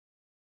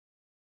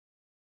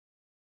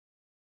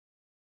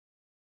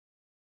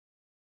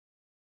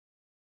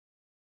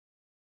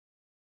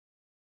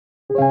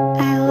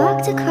I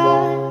walked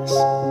across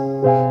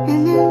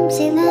an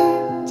empty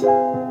land.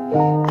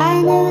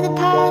 I knew the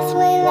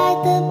pathway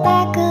like the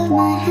back of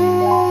my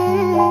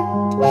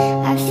hand.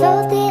 I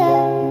felt the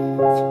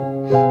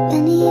earth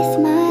beneath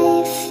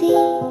my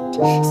feet.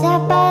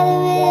 Sat by the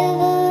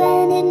river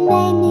and it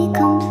made me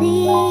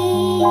complete.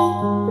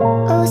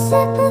 Oh,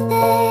 simple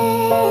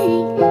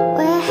thing,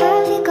 where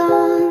have you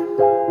gone?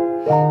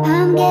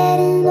 I'm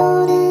getting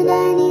old and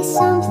I need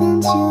something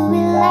to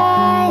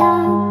rely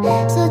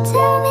on. So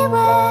tell me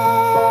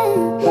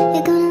when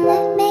you're gonna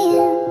let me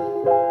in.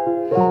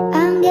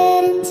 I'm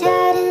getting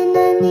tired and I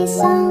need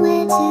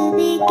somewhere to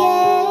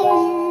begin.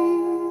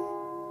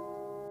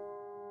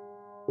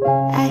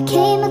 I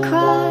came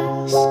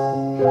across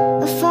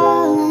a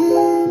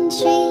fallen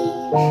tree.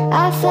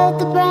 I felt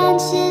the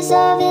branches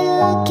of it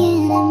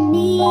looking at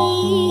me.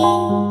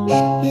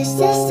 Is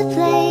this the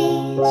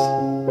place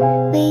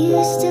we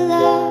used to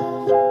love?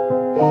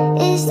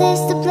 Is this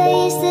the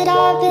place that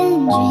I've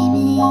been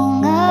dreaming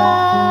of?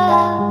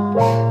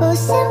 Oh,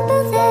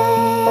 simple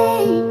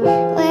thing,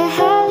 where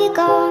have you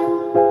gone?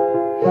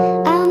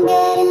 I'm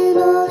getting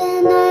old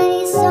and I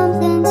need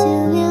something to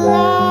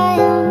rely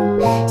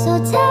on. So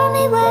tell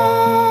me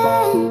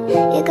when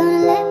you're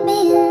gonna let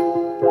me in.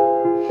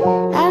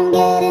 I'm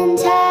getting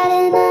tired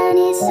and I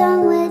need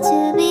somewhere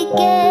to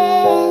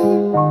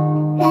begin.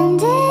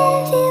 And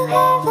if you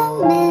have a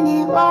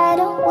minute, why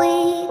don't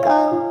we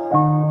go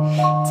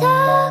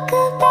talk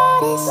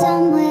about it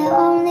somewhere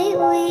only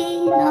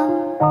we know?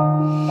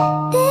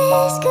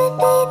 This could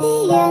be the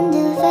end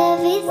of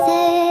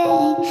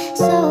everything,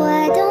 so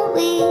why don't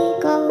we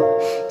go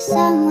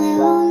somewhere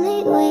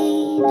only we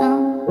know?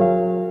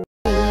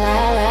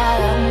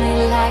 Love me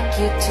like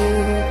you do.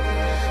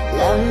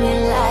 Love me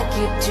like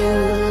you do.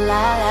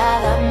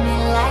 Love me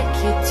like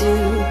you do.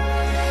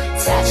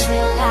 Touch me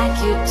like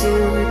you do.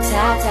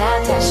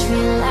 Touch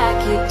me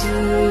like you do.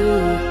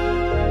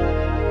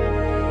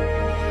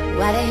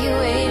 What are you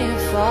waiting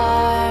for?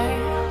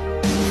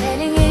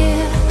 Fading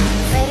in,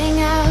 fading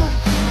out,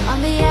 on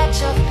the edge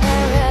of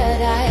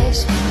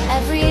paradise.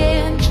 Every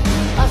inch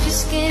of your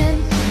skin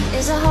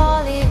is a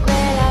holy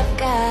grail I've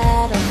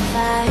gotta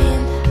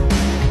find.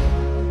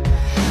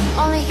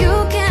 Only you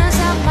can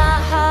set my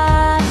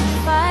heart on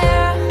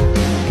fire,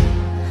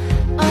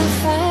 on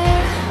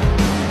fire.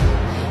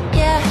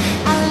 Yeah,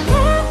 I'll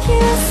let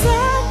you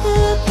set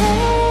the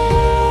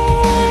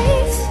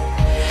pace,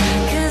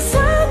 'cause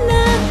I'm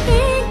not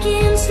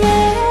thinking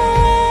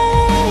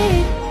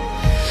straight.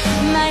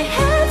 My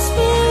head's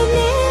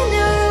spinning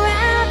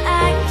around,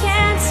 I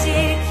can't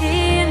see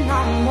clear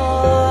no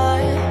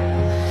more.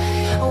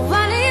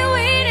 What are you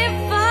waiting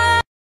for?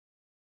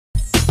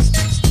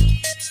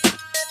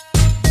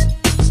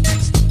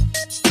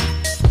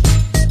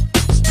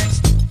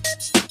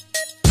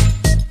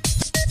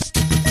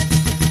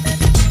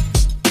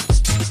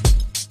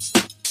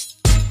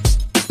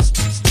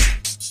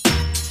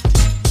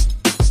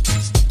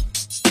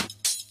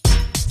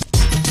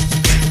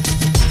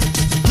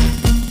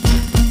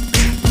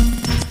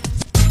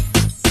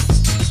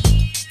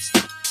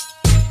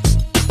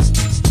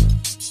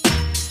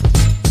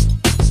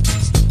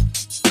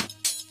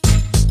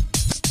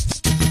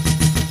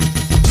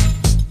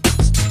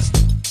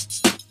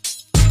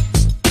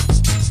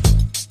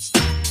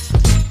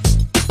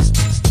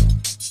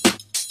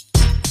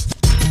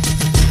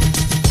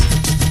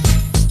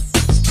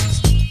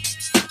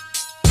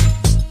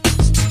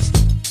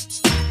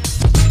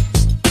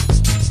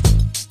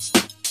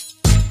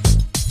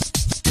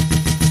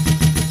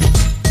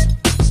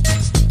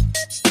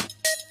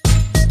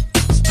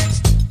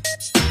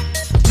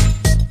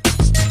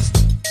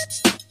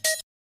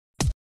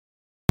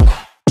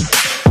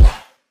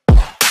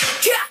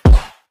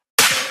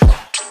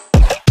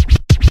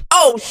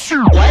 Oh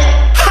shoot!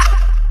 Ha!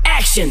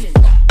 Action!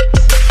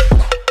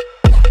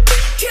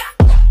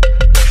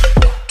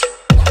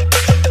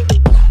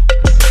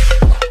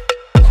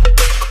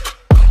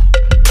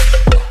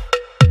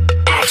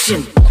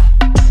 Action!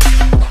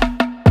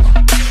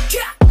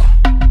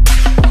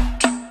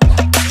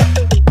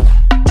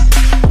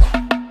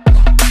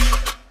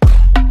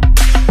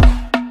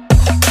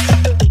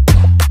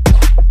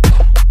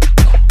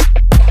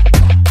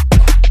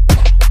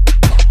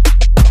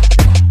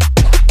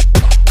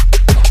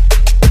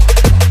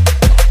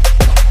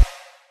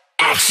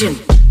 Action!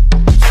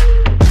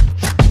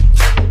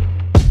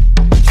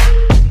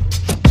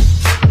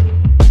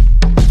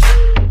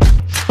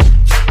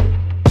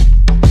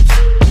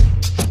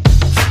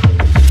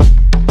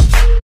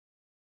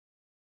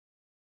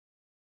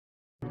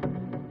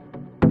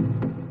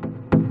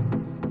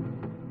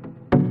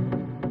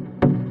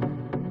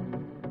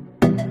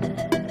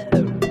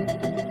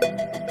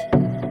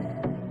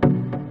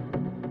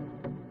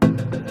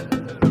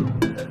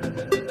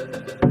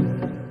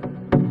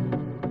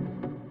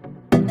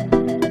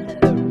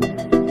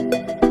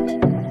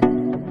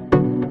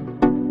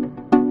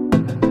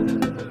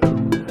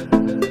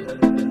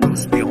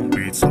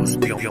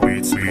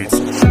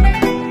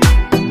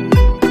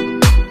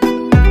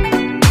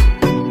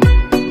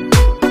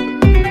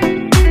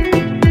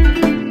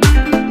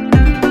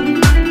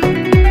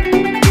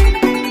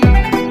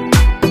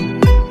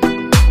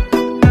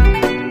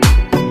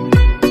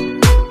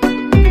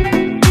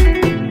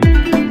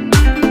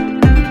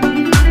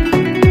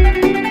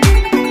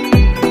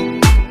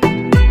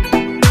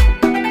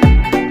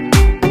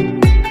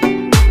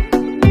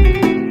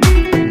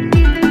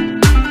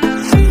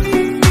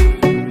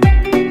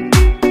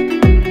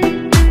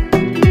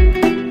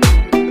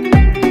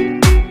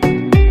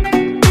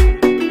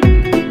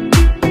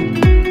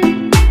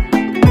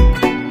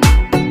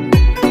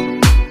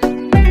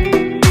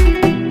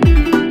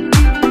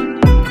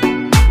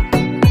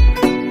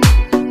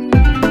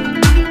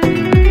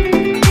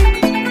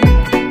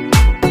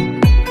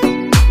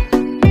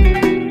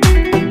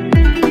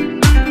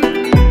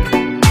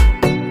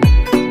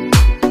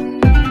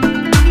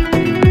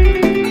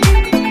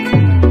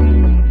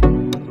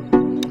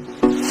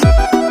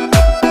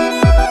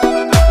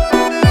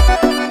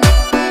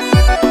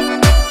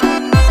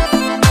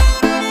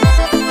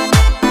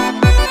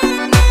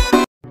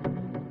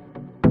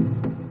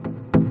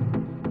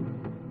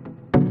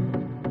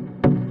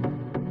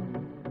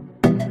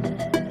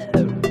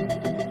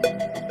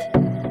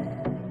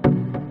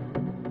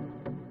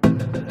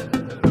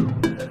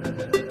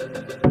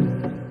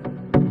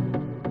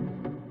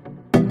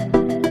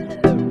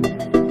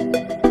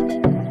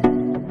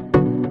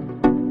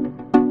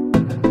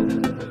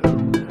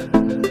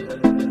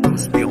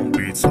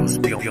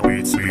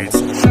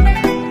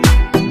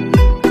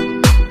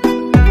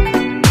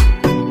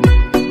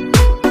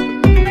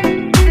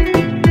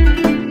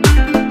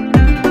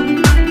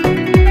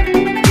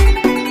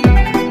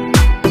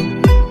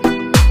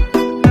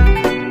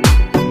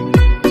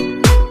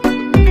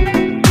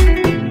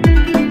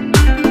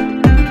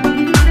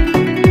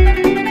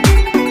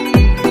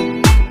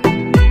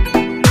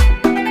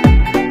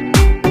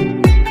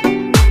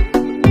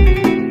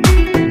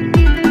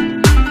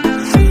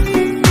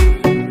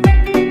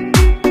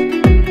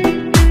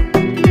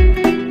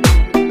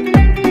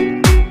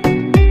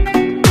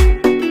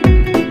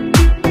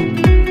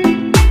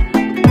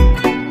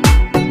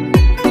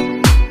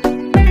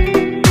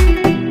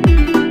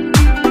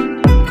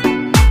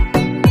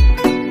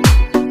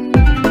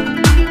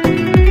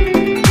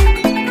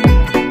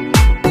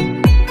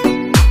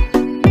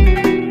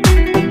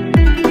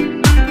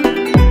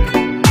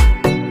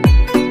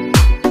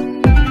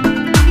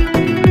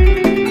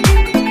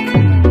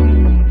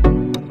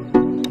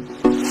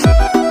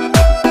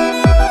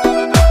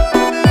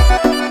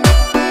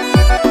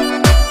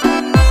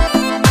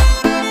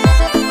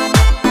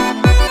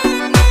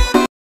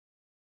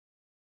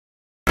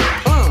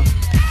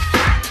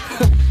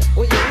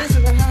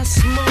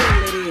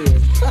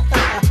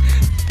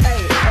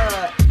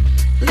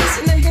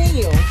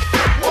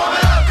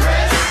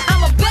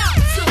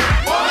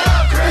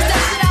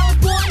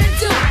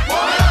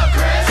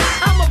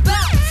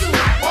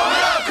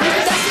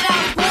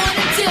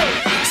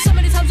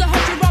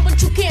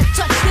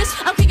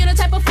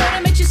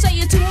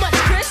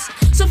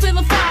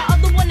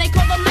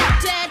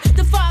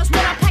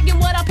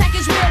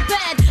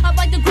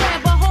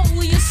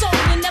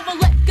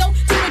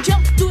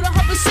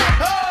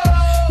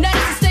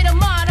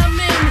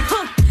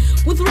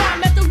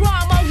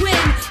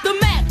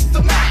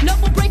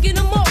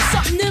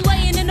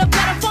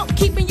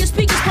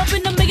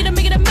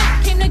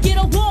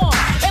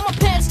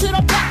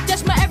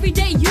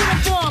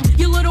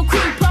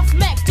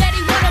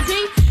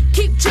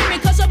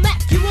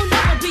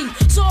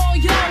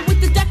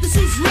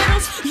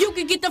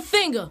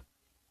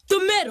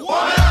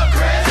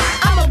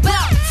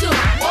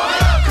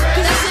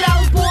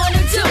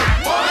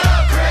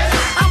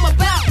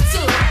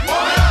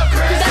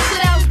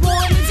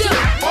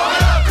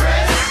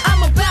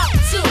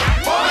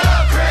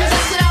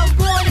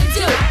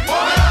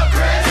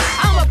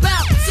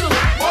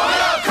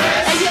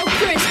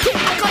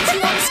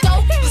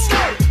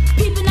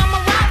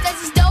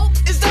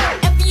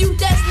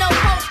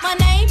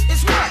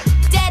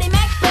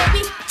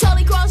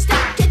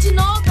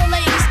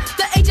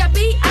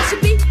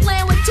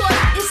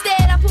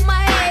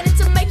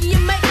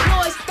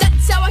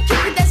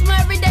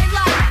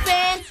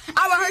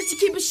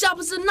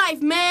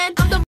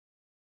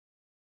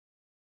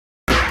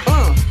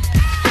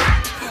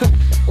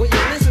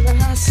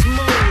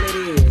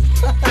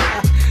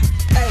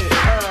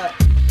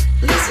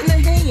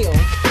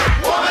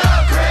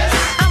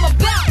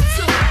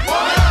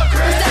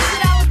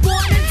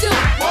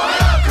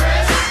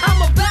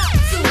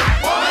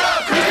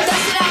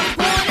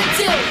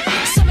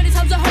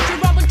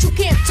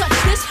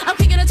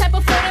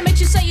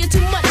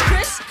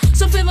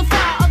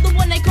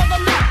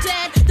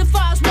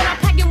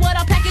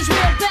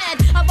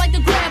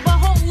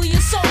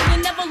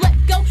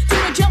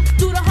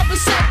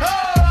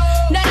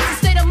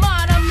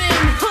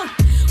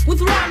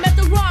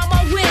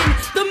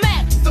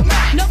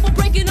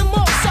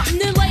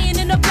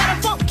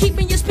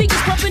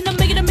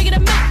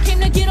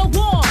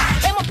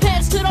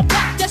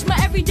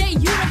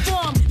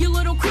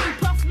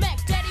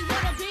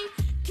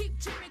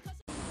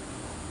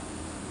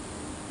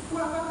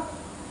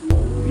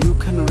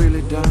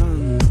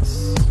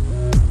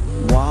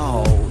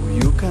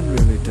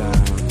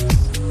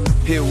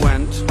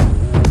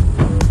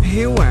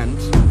 He went.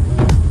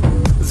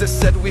 They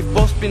said we've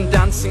both been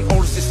dancing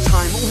all this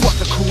time. What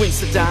a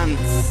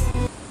coincidence.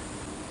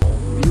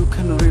 You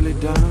can really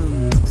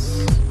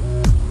dance.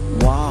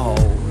 Wow,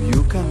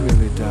 you can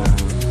really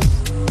dance.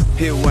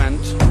 He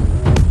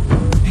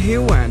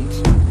went.